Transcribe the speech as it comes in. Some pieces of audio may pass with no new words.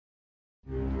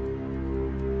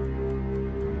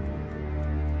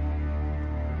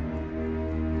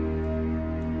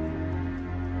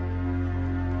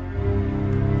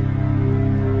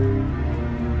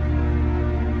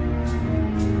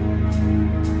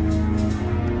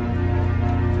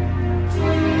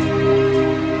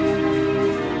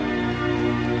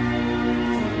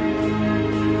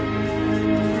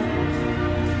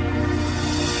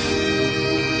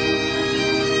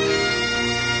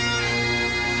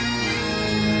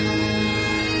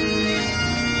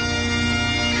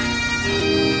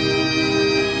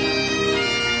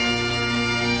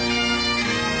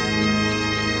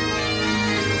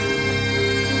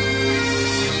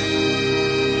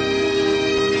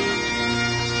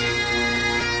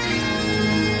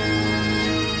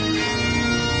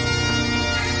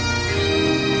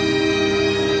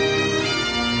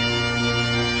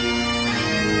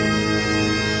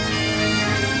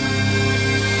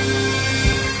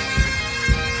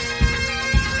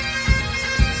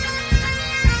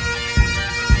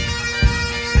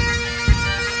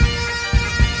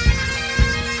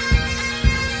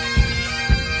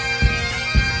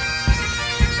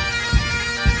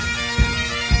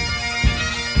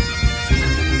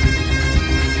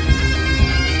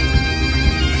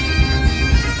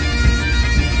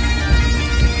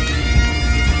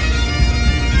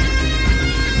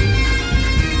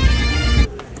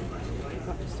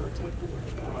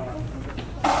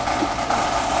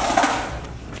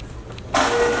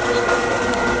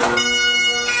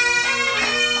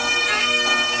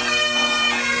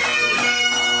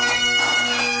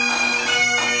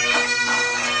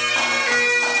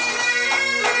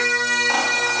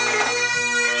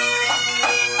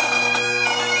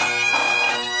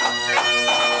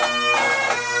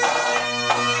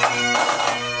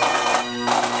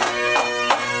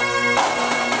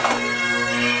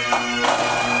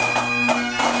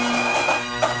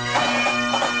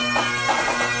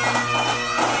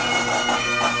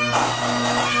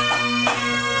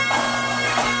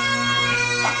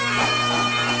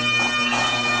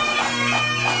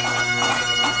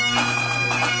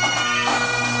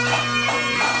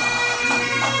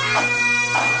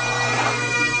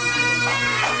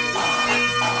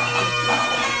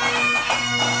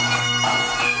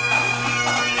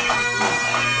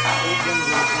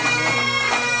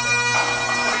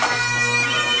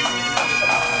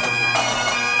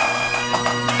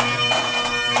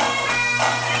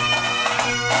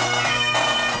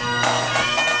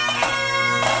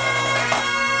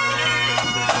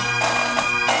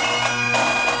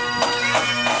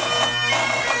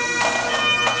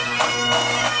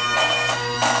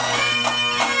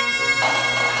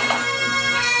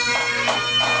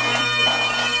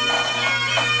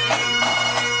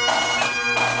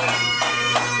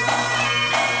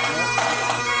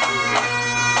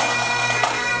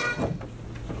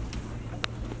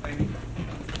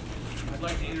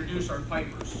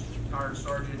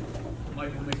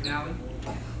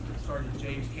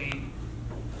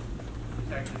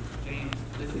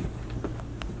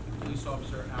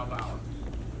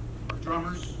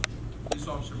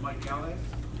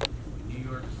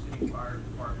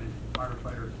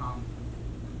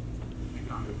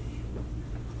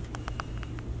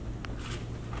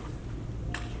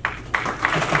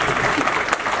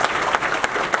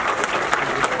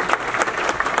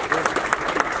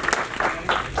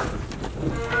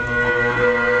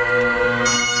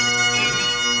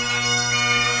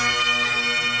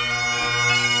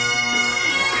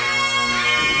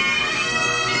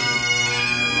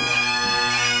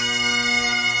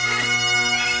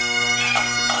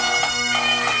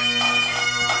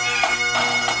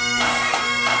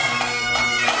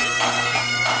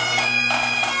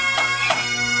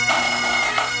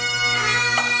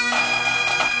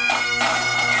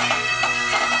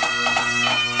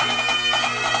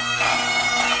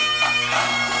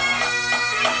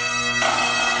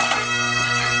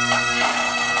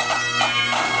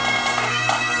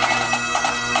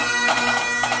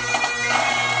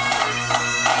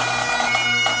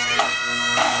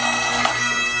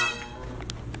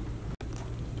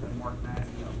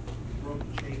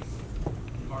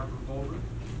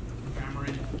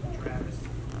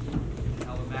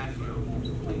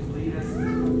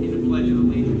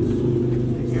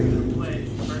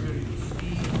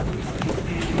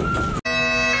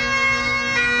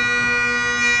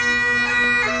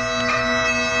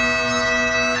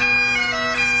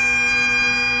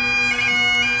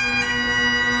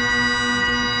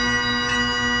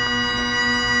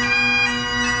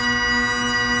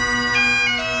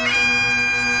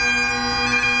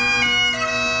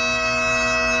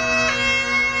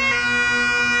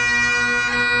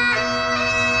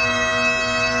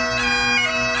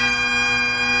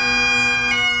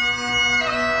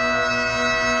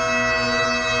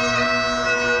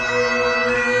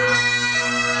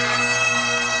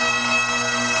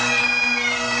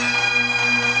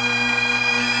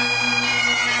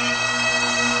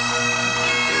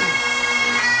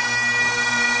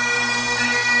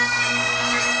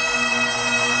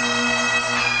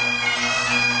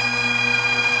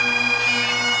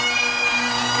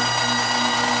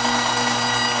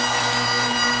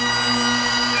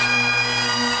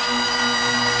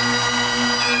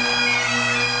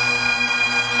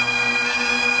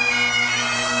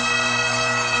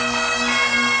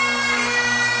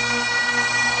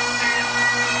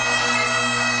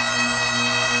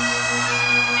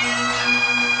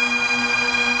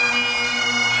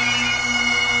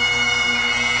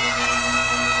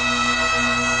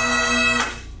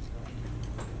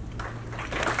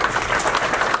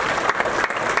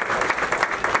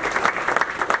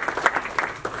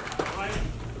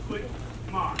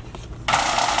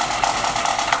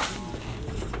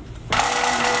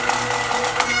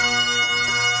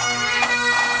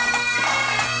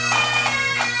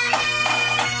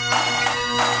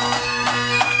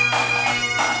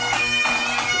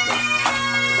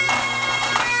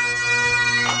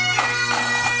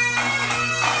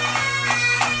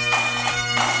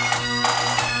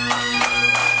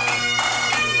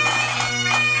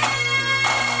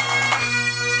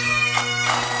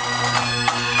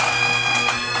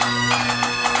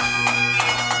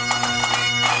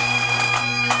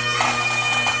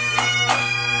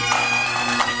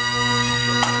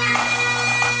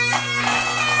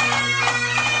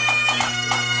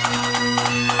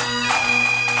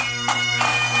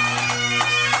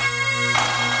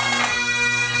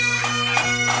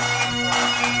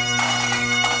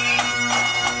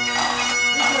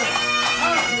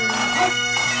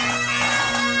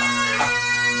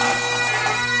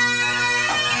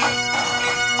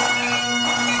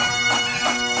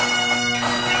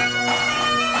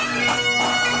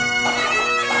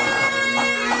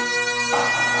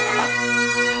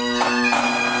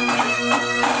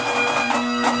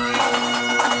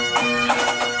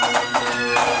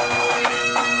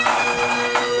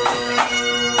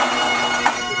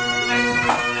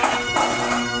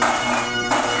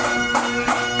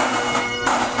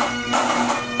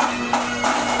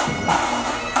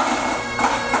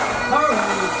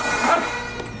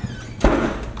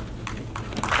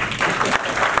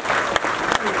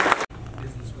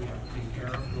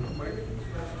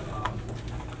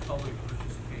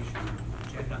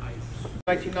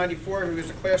1994, he was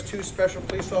a Class 2 Special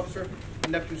Police Officer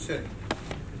in Neptune City.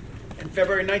 In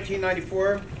February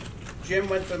 1994, Jim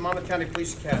went to the Monmouth County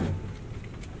Police Academy.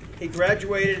 He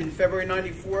graduated in February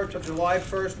 94 till July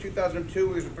 1st, 2002.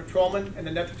 He was a patrolman in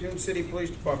the Neptune City Police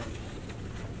Department.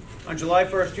 On July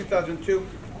 1st, 2002,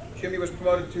 Jimmy was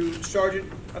promoted to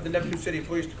Sergeant of the Neptune City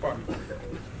Police Department.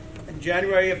 In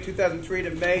January of 2003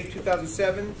 to May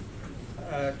 2007,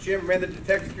 Jim ran the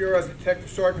Detective Bureau as a Detective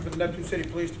Sergeant for the Neptune City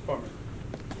Police Department.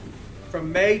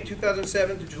 From May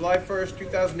 2007 to July 1st,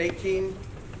 2018,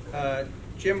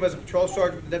 Jim was a Patrol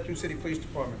Sergeant for the Neptune City Police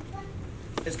Department.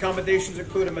 His commendations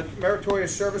include a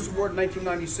Meritorious Service Award in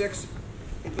 1996.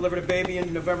 He delivered a baby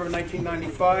in November of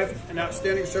 1995, and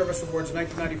Outstanding Service Awards in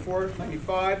 1994,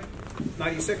 95,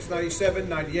 96, 97,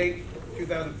 98,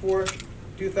 2004,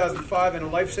 2005, and a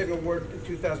Life-Saving Award in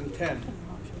 2010.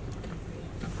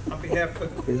 On behalf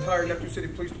of the entire Neptune City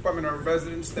Police Department and our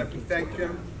residents, that we thank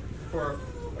Jim for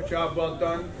a job well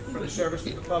done, for the service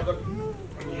to the public,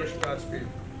 and we wish Godspeed.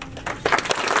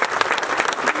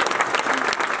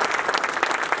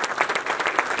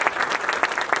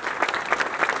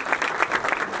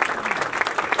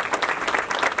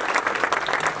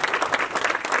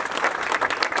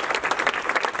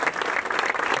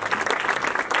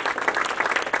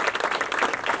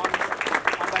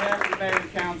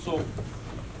 Council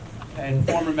and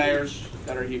former mayors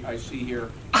that are here, I see here,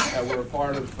 that were a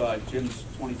part of Jim's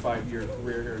 25-year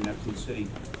career here in Neptune City.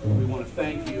 We want to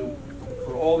thank you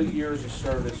for all the years of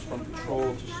service, from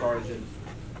patrol to sergeant,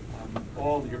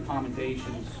 all of your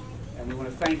commendations, and we want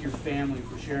to thank your family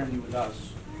for sharing you with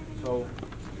us. So,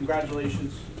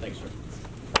 congratulations. Thanks, sir.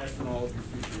 Best in all of your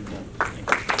future endeavors.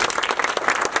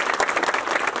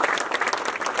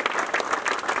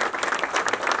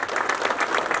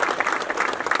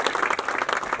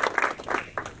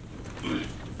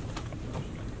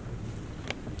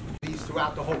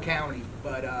 Throughout the whole county,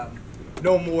 but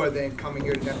no more than coming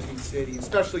here to Neptune City,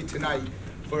 especially tonight,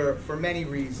 for many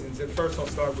reasons. And first I'll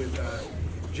start with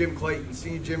Jim Clayton.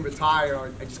 Seeing Jim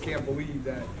retire, I just can't believe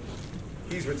that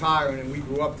he's retiring and we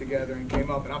grew up together and came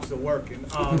up and I'm still working.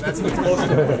 That's the most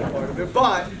important part of it.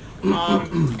 But,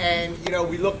 and you know,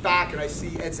 we look back and I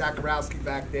see Ed Zakarowski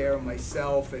back there and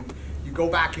myself, and you go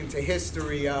back into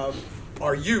history of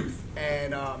our youth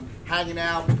and hanging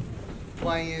out,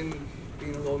 playing,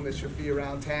 being a little mischiefy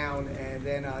around town, and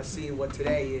then seeing what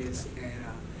today is, and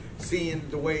seeing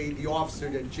the way the officer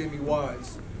that Jimmy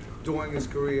was during his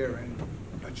career, and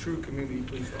a true community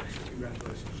police officer.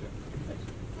 Congratulations, Jim.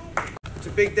 It's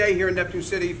a big day here in Neptune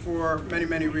City for many,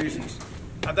 many reasons.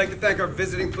 I'd like to thank our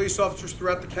visiting police officers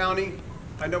throughout the county.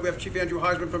 I know we have Chief Andrew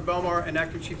Heisman from Belmar and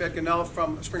Acting Chief Ed Gunnell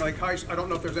from Spring Lake Heights. I don't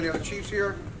know if there's any other chiefs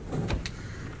here.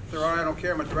 If there are, I don't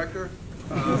care. I'm a director.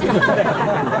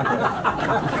 I'd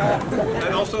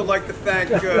also like to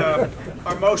thank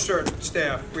our MOCERT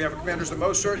staff. We have commanders of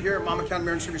MOCERT here, Monmouth County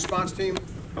Emergency Response Team,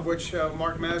 of which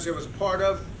Mark Mazio was a part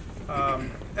of,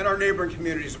 and our neighboring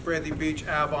communities of Bradley Beach,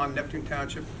 Avon, Neptune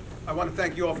Township. I want to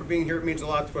thank you all for being here. It means a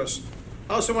lot to us.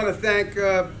 I also want to thank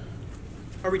our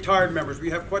retired members.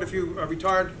 We have quite a few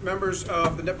retired members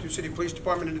of the Neptune City Police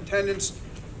Department in attendance.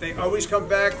 They always come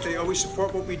back. They always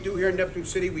support what we do here in Neptune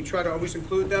City. We try to always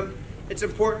include them. It's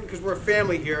important because we're a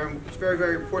family here, and it's very,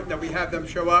 very important that we have them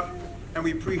show up, and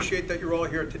we appreciate that you're all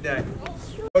here today.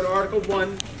 Go to Article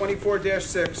 1,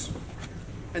 24-6,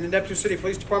 and the Neptune City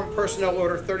Police Department Personnel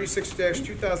Order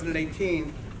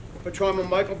 36-2018, Patrolman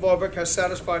Michael Volbeck has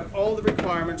satisfied all the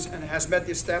requirements and has met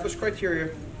the established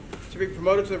criteria to be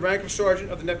promoted to the rank of Sergeant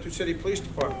of the Neptune City Police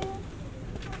Department.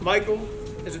 Michael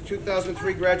is a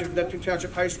 2003 graduate of Neptune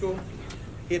Township High School.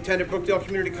 He attended Brookdale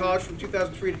Community College from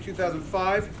 2003 to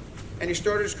 2005. And he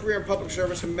started his career in public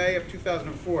service in May of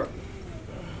 2004.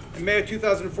 In May of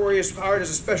 2004, he was hired as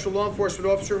a Special Law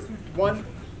Enforcement Officer 1,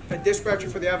 a dispatcher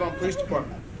for the Avon Police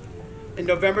Department. In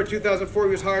November 2004, he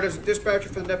was hired as a dispatcher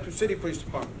for the Neptune City Police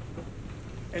Department.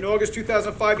 In August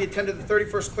 2005, he attended the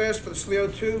 31st class for the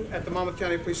SLEO 2 at the Monmouth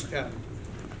County Police Academy.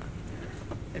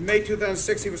 In May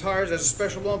 2006, he was hired as a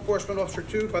Special Law Enforcement Officer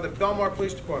 2 by the Belmar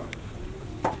Police Department.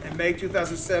 In May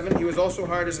 2007, he was also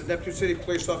hired as a Neptune City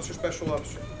Police Officer Special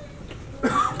Officer.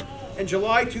 In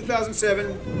July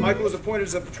 2007, Michael was appointed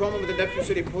as a patrolman with the Neptune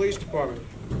City Police Department.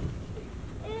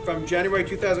 From January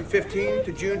 2015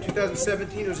 to June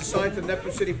 2017, he was assigned to the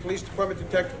Neptune City Police Department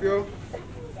Detective Bureau.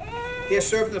 He has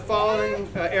served in the following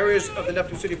areas of the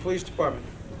Neptune City Police Department.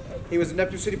 He was the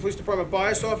Neptune City Police Department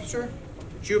Bias Officer,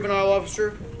 Juvenile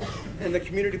Officer, and the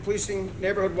Community Policing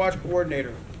Neighborhood Watch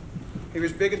Coordinator. He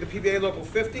was big into PBA Local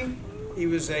 50. He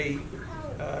was a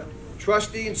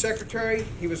trustee and secretary.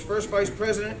 He was first vice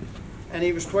president, and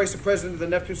he was twice the president of the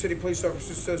Neptune City Police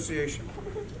Officers Association.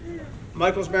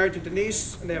 Michael's married to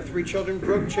Denise, and they have 3 children,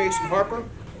 Brooke, Chase, and Harper.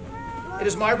 It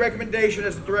is my recommendation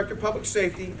as the Director of Public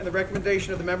Safety and the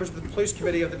recommendation of the members of the Police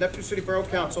Committee of the Neptune City Borough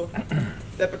Council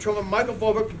that Patrolman Michael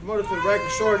Volberg be promoted to the rank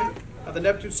of Sergeant of the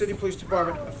Neptune City Police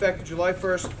Department effective July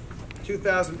 1st,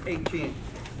 2018.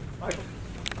 Michael.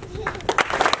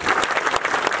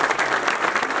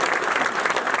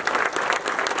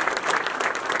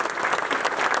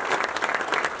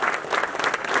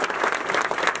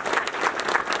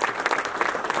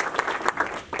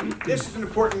 This is an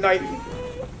important night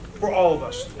for all of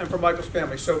us and for Michael's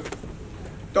family. So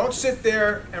don't sit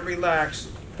there and relax.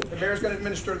 The mayor's going to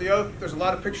administer the oath. There's a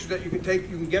lot of pictures that you can take.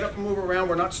 You can get up and move around.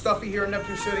 We're not stuffy here in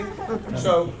Neptune City.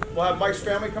 So we'll have Mike's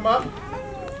family come up.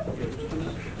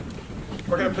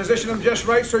 We're going to position them just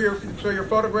right so your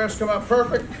photographs come out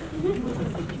perfect.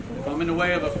 If I'm in the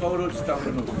way of a photo, just tell me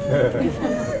to move.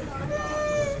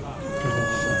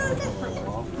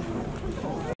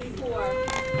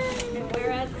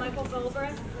 Michael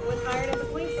Volberg was hired as a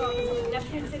police officer in the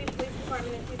Neptune City Police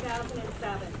Department in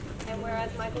 2007. And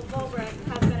whereas Michael Volberg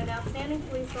has been an outstanding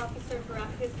police officer throughout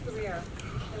his career.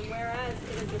 And whereas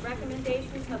it is the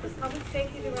recommendation of the Public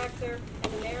Safety Director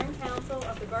and the Mayor and Council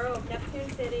of the Borough of Neptune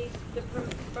City to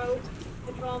promote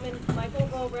Patrolman Michael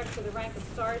Volberg to the rank of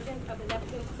Sergeant of the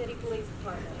Neptune City Police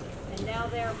Department. And now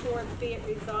therefore be it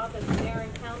resolved that the Mayor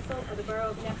and Council of the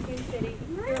Borough of Neptune City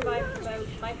hereby promote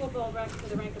Michael Volberg to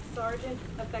the rank of Sergeant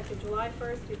effective July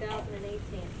 1st,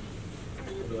 2018.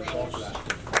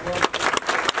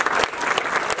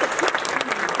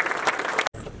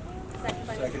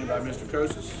 Seconded by Mr.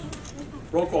 Kosis.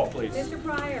 Roll call, please. Mr.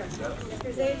 Pryor. Yes.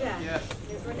 Mr. Zajac. Yes.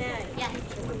 Ms. Renee. Yes.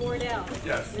 Mr. Wardell.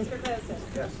 Yes. Mr. Kosis.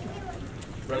 Yes.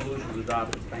 Resolution is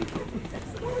adopted. Thank you.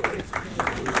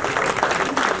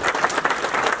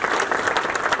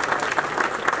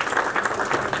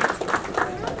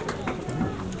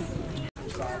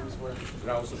 That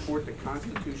I will support the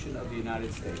Constitution of the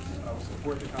United States. I will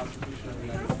support the Constitution of the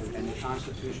United States And the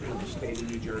Constitution of the State of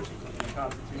New Jersey. and the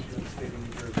Constitution of the State of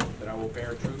New Jersey. That I will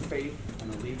bear true faith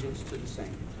and allegiance to the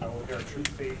same. I will bear true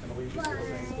faith and allegiance to the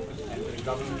same And to the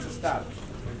governments established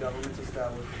and the governments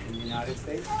established in the United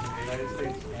States in the United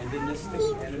States and in this state,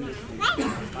 and in this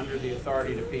state, under the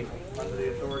authority of the people. under the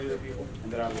authority of the people,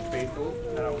 And that I will faithfully,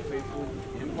 and that I will faithfully,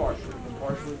 impartially,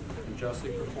 impartially, and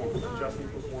justly perform and justly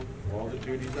perform all the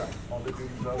duties of all the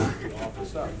duties of the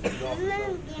office of the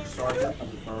office Sergeant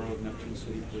of the Borough of Neptune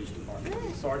City Police Department,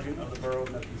 of Sergeant of the Borough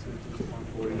of Neptune City Police Department,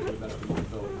 according to the best of my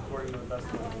ability. according to the best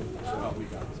of my ability. So help me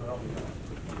God. So help me God.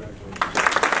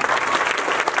 Congratulations.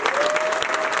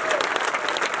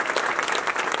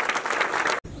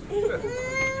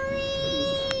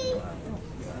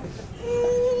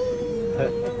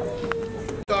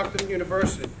 Stockton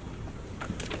University.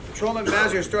 Patrolman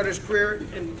Mazzio started his career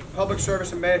in public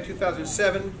service in May of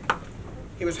 2007.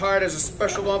 He was hired as a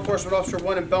Special Law Enforcement Officer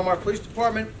 1 in Belmar Police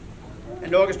Department.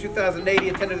 In August 2008, he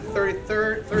attended the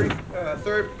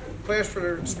 33rd class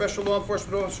for Special Law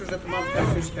Enforcement Officers at the Montana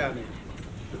Police Academy.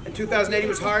 In 2008, he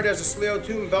was hired as a SLEO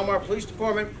 2 in Belmar Police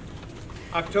Department.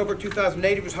 October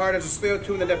 2008, he was hired as a SLEO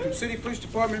 2 in the Neptune City Police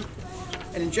Department.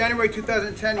 And in January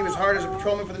 2010, he was hired as a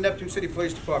patrolman for the Neptune City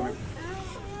Police Department.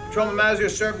 Patrolman Mazzio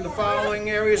served in the following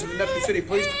areas of the Neptune City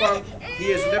Police Department.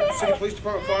 He is the Neptune City Police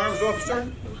Department Firearms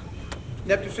Officer,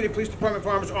 Neptune City Police Department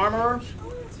Firearms Armorer.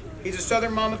 He's a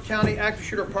Southern Monmouth County Active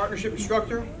Shooter Partnership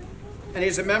Instructor, and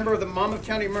he's a member of the Monmouth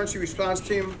County Emergency Response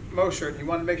Team, MOSERT. You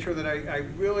want to make sure that I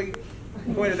really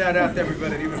pointed that out to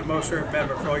everybody. He was a MOSERT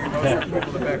member for all your MOSERT people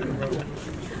in the back of the room.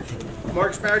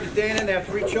 Mark's married to Dana, and they have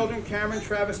 3 children, Cameron,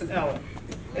 Travis, and Ella.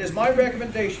 It is my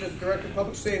recommendation as Director of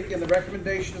Public Safety and the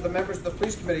recommendation of the members of the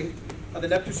Police Committee of the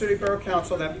Neptune City Borough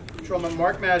Council that Patrolman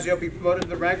Mark Mazzio be promoted to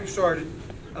the rank of Sergeant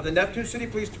of the Neptune City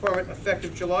Police Department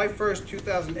effective July 1st,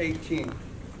 2018.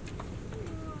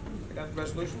 I got the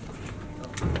resolution?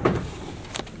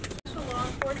 Special Law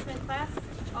Enforcement Class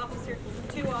Officer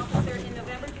 2 Officer in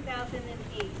November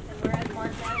 2008. And whereas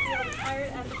Mark Mazzio was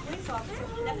hired as a police officer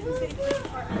in the Neptune City Police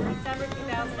Department in December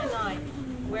 2009.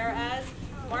 Whereas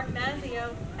Mark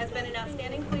Mazzio has been an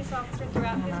outstanding police officer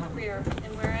throughout his career,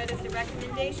 and whereas it is the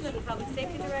recommendation of the Public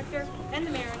Safety Director and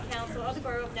the Mayor and Council of the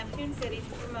Borough of Neptune City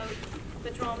to promote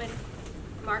Patrolman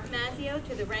Mark Mazzio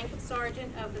to the rank of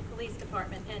Sergeant of the Police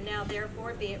Department, and now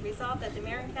therefore be it resolved that the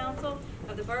Mayor and Council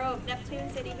of the Borough of Neptune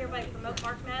City hereby promote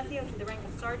Mark Mazzio to the rank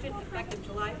of Sergeant effective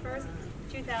July 1st,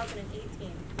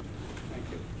 2018. Thank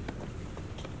you.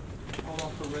 I'll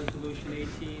offer Resolution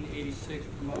 1886,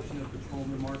 promotion of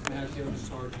Patrolman Mark Mazzio to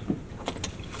Sergeant.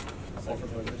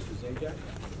 Offered by Mr. Zajac.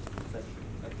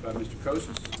 Seconded by Mr.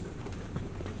 Kosis.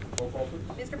 Roll call,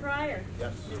 please. Mr. Pryor.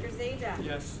 Yes. Mr. Zajac,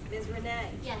 Yes. Ms.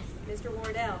 Renee. Yes. Mr.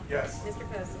 Wardell. Yes. Mr.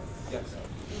 Kosis. Yes.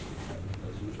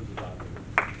 Resolution is adopted.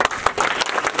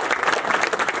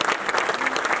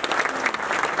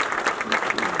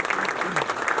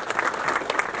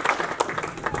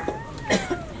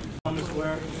 I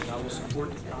swear That I will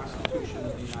support the Constitution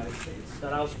of the United States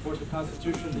that I will support the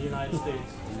Constitution of the United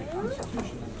States and the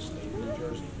Constitution of the State of New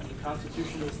Jersey. and the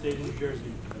Constitution of the State of New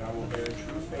Jersey. That I will bear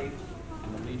true faith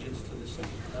and allegiance to the same.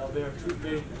 That I will bear true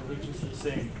faith and allegiance to the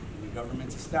same And the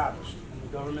governments established and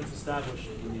the governments established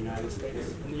in the United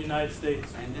States in the United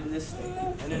States and in this state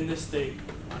and in this state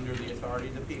under the authority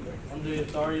of the people. under the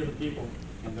authority of the people,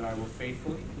 And that I will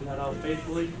faithfully, and that I will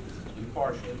faithfully,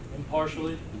 impartially,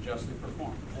 impartially, and justly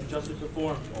perform and justly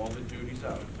perform all the duties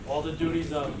of all the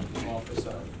duties of the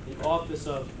office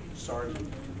of Sergeant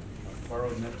of Borough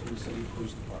of Neptune City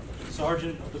Police Department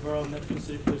Sergeant of the Borough of Neptune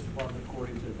City Police Department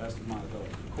according to the best of my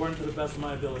ability. according to the best of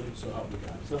my ability. So help me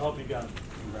God. So help me God.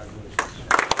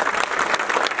 Congratulations.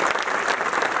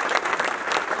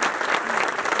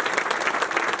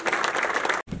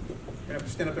 You have to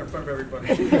stand up there in front of everybody.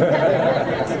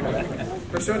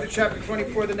 Pursuant to Chapter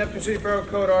 24 of the Neptune City Borough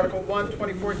Code, Article 1,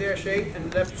 24-8,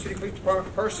 and the Neptune City Police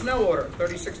Department Personnel Order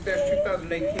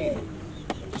 36-2018,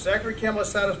 Zachary Campbell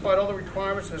has satisfied all the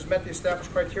requirements and has met the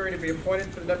established criteria to be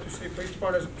appointed to the Neptune City Police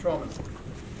Department as a patrolman.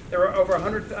 There are over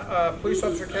 100 police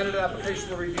officer candidate applications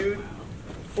were reviewed.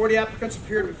 40 applicants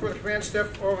appeared before the Command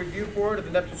Staff Oral Review Board of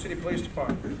the Neptune City Police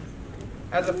Department.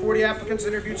 Out of the 40 applicants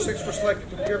interviewed, 6 were selected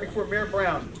to appear before Mayor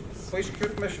Brown, Police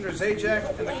Commissioner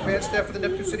Zajac, and the Command Staff of the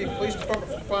Neptune City Police Department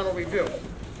for final review.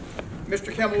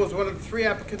 Mr. Campbell was one of the 3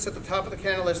 applicants at the top of the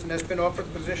candidate list and has been offered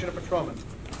the position of patrolman.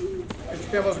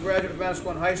 Mr. Campbell is a graduate of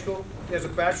Manasquan High School. He has a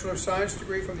Bachelor of Science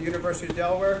degree from the University of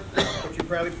Delaware, which he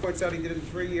proudly points out he did in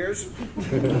 3 years.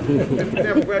 Mr.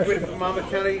 Campbell graduated from Monmouth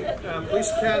County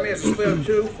Police Academy as a SLEO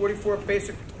 2, 44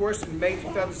 basic course in May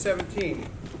 2017.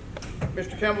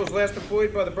 Mr. Campbell was last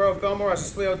employed by the Borough of Belmar as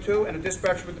a SLEO 2 and a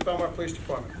dispatcher with the Belmar Police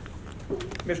Department.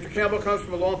 Mr. Campbell comes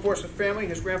from a law enforcement family.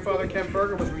 His grandfather, Ken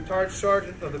Berger, was a retired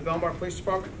sergeant of the Belmar Police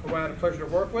Department, who I had the pleasure to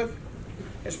work with.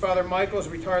 His father, Michael, is a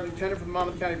retired lieutenant from the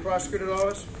Monmouth County Prosecutor's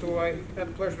Office, who I had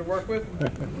the pleasure to work with.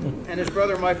 And his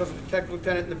brother, Michael, is a detective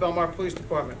lieutenant in the Belmar Police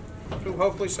Department, who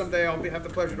hopefully someday I'll have the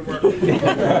pleasure to work with.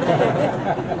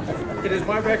 It is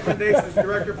my recommendation as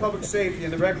Director of Public Safety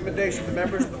and the recommendation of the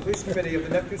members of the Police Committee of the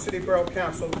Neptune City Borough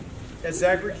Council that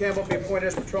Zachary Campbell be appointed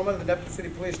as patrolman of the Neptune City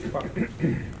Police Department.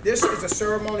 This is a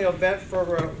ceremonial event for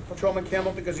Patrolman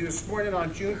Campbell because he was sworn in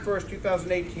on June 1st,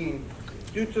 2018,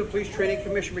 due to the Police Training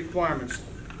Commission requirements.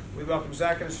 We welcome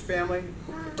Zach and his family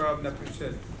to the Borough of Neptune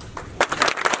City.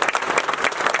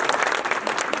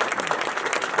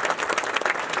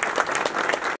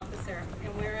 Officer,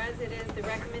 and whereas it is the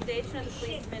recommendation of the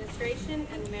Police Administration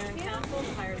and the Mayor and Council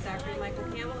to hire Zachary Michael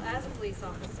Campbell as a police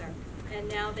officer. And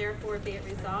now therefore be it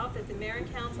resolved that the Mayor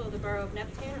and Council of the Borough of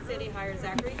Neptune City hire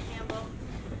Zachary Campbell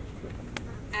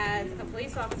as a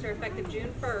police officer effective June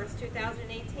 1st,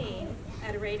 2018,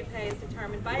 at a rate of pay as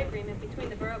determined by agreement between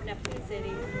the Borough of Neptune City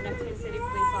and the Neptune City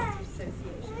Police Officers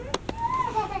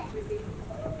Association.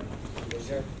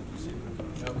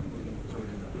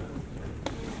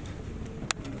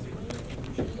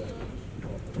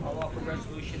 I'll offer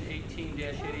Resolution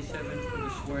 18-87 for the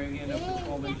swearing in of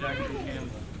Patrolman Zachary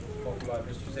Campbell. Offered by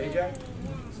Mr. Zajac.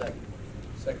 Second.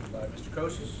 Second by Mr.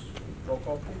 Kosis. Roll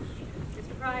call, please.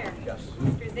 Mr. Pryor. Yes.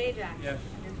 Mr. Zajac. Yes.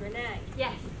 Ms. Renee.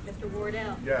 Yes. Mr.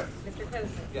 Wardell. Yes. Mr. Kosis.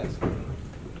 Yes.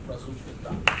 Resolution is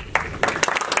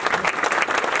adopted.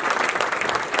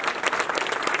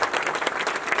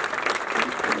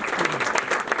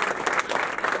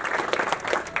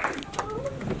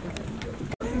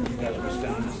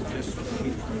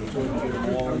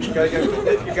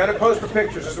 You gotta pose for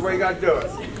pictures. This is the way you gotta do it.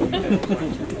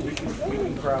 We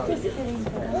can crowd.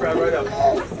 Crowd right up.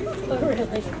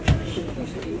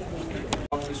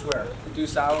 solemnly swear Do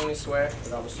solemnly swear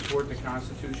that I will support the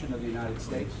Constitution of the United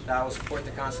States that I will support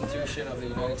the Constitution of the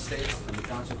United States and the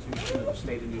Constitution of the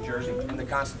State of New Jersey, and the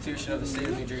Constitution of the State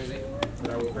of New Jersey,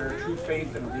 that I will bear true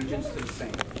faith and allegiance to the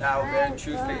same, that I will bear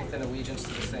true faith and allegiance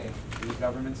to the same, and the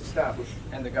governments established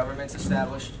and the governments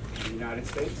established in the United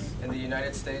States in the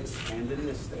United States and in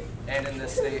this state, and in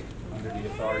this state, under the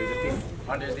authority of the people,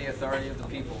 under the authority of the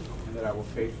people, and that I will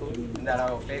faithfully, and that I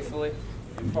will faithfully,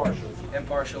 impartially,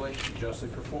 impartially, and justly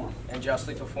perform and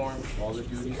justly perform all the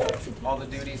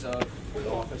duties of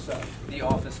the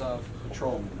office of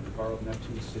patrolman of the Borough of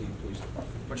Neptune City Police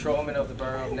Department, patrolman of the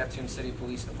Borough of Neptune City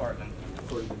Police Department,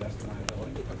 according to the best of my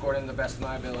ability. according to the best of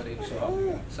my ability. So help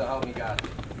me God. So help me God.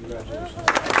 Congratulations.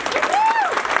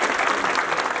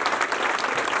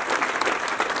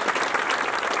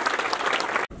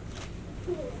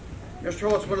 Mr.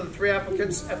 Hall is one of the 3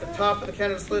 applicants at the top of the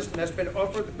candidates list and has been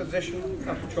offered the position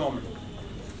of patrolman.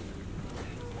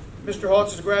 Mr.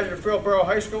 Holtz is a graduate of Frill Borough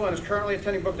High School and is currently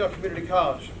attending Brookdale Community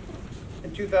College.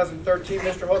 In 2013,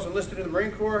 Mr. Holtz enlisted in the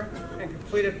Marine Corps and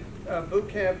completed boot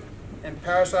camp in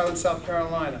Parris Island, South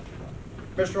Carolina.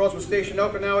 Mr. Holtz was stationed in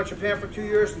Okinawa, Japan for 2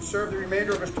 years and served the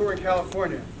remainder of his tour in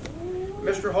California.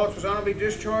 Mr. Holtz was honorably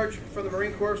discharged from the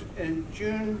Marine Corps in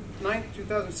June 9,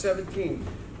 2017.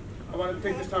 I want to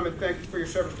take this time and thank you for your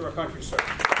service to our country, sir.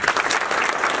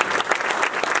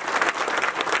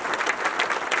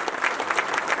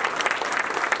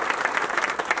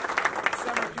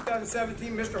 December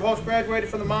 2017, Mr. Holtz graduated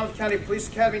from the Monmouth County Police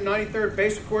Academy 93rd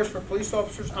Basic Course for Police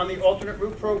Officers on the Alternate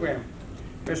Route Program.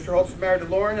 Mr. Holtz is married to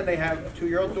Lauren and they have a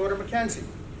 2-year-old daughter, Mackenzie.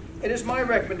 It is my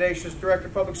recommendation as Director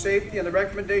of Public Safety and the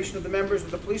recommendation of the members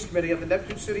of the Police Committee of the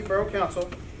Neptune City Borough Council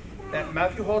that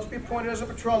Matthew Holtz be appointed as a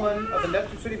patrolman of the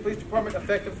Neptune City Police Department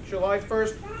effective July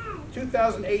 1st,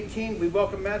 2018. We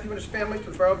welcome Matthew and his family to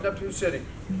the Borough of Neptune City.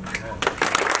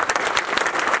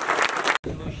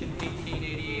 Resolution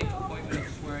 1888, appointment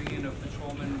of swearing in of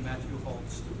Patrolman Matthew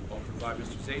Holtz. Offered by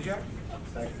Mr. Zajac.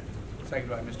 Second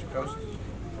by Mr. Costa.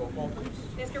 Roll call,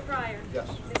 please. Mr. Pryor. Yes.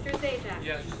 Mr. Zajac.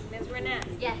 Yes. Ms. Renette.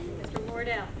 Yes. Mr.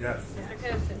 Wardell. Yes. Mr.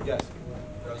 Costa. Yes.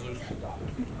 Resolution adopted.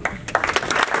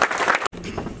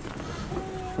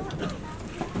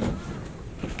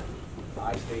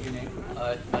 I state your name.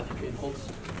 I, Matthew Kane Holtz,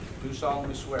 Do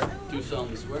solemnly swear do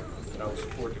solemnly swear that I will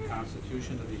support the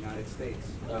Constitution of the United States,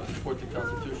 that I will support the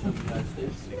Constitution of the United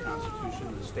States the Constitution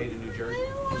of the State of New Jersey,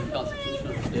 and the Constitution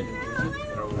of the State of New Jersey.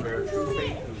 that I will bear true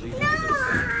faith and allegiance to the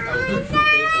same I will bear true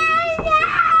faith and allegiance to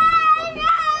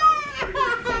the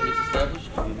governments established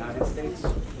in the United States in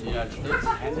the United States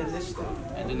and in this state,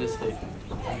 and in this state,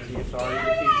 under the authority of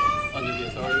the people. under the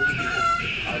authority of the people.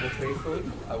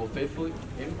 I will faithfully,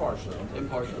 impartially,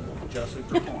 impartially, justly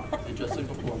perform and justly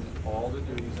perform all the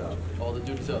duties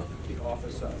of the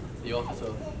office of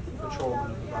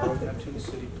patrolman of the Borough of Neptune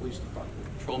City Police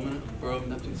Department, patrolman of the Borough of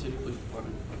Neptune City Police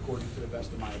Department according to the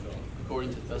best of my ability.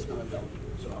 according to the best of my ability.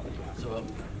 So help me God. So help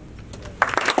me God.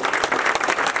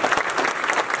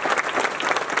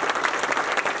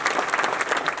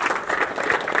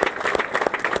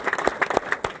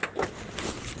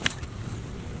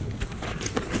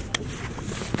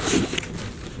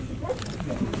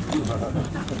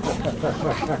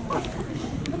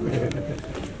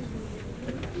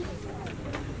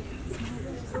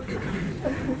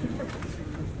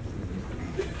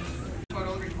 About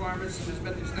all the requirements and has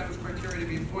met the established criteria to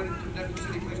be appointed to the Neptune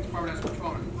City Police Department as a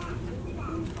patrolman.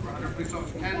 Over 100 police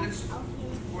officer candidates,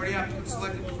 40 applicants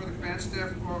selected for the command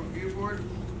staff or review board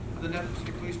of the Neptune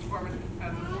City Police Department.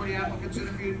 Out of the 40 applicants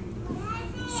interviewed,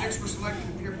 6 were selected to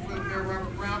appear before the Mayor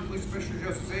Robert Brown, Police Commissioner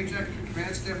Joseph Zajac, and the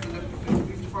command staff of the Neptune City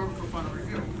Police Department for final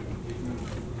review.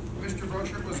 Mr.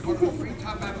 Brochert was one of the 3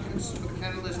 top applicants for the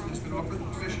candidate list and has been offered the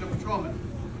position of patrolman.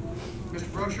 Mr.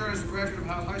 Brochard is a graduate of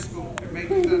House High School. In May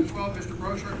 2012, Mr.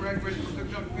 Brochard graduated from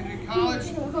Brookdale Community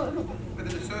College with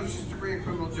an associate's degree in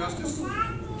criminal justice.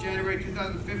 In January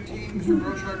 2015, Mr.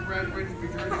 Brochard graduated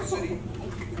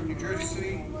from New Jersey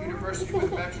City University with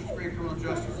a bachelor's degree in criminal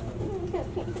justice.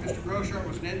 Mr. Brochard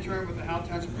was an intern with the Howell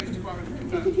Township Police Department in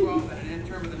 2012 and an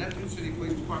intern with the Neptune City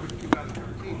Police Department in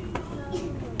 2013.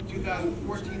 In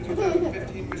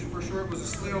 2014-2015, Mr. Brochard was a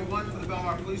SLEO 1 for the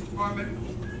Belmar Police Department.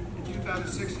 In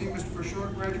 2016, Mr.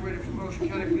 Brochard graduated from Ocean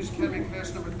County Police Academy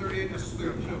class number 38 as a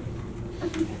SLEO 2.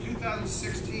 In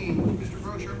 2016, Mr.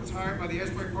 Brochard was hired by the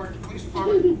Asbury Park Police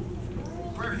Department,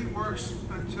 where he works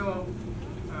until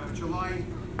July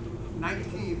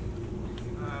 19th,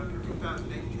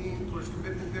 2018, for his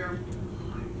commitment there.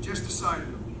 Just decided.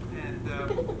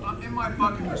 And in my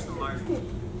bucket list in life,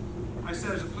 I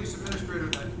said as a police administrator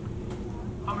that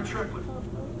I'm a triplet.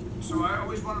 So I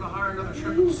always wanted to hire another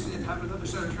triplet to have another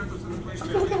set of triplets in the police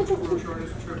station. Mr. Brochard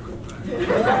is a triplet.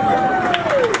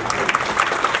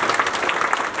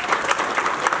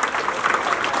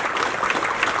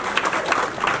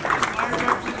 My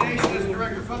recommendation as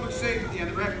Director of Public Safety and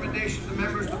the recommendation of the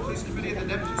members of the Police Committee of the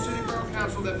Neptune City Borough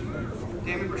Council that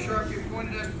Damon Brochard be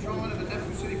appointed as patrolman of the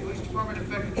Neptune City Police Department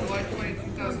effective July 20,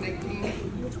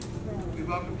 2018. We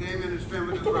welcome Damon and his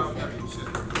family to the Borough of Neptune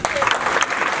City.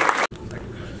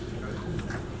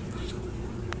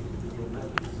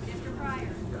 Mr.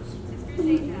 Pryor. Yes. Mr.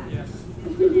 Zajac. Yes.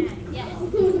 Ms. Renette. Yes.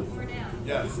 Mr. Wardell.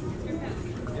 Yes. Mr. Costa.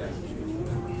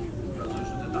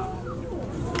 Resolution adopted.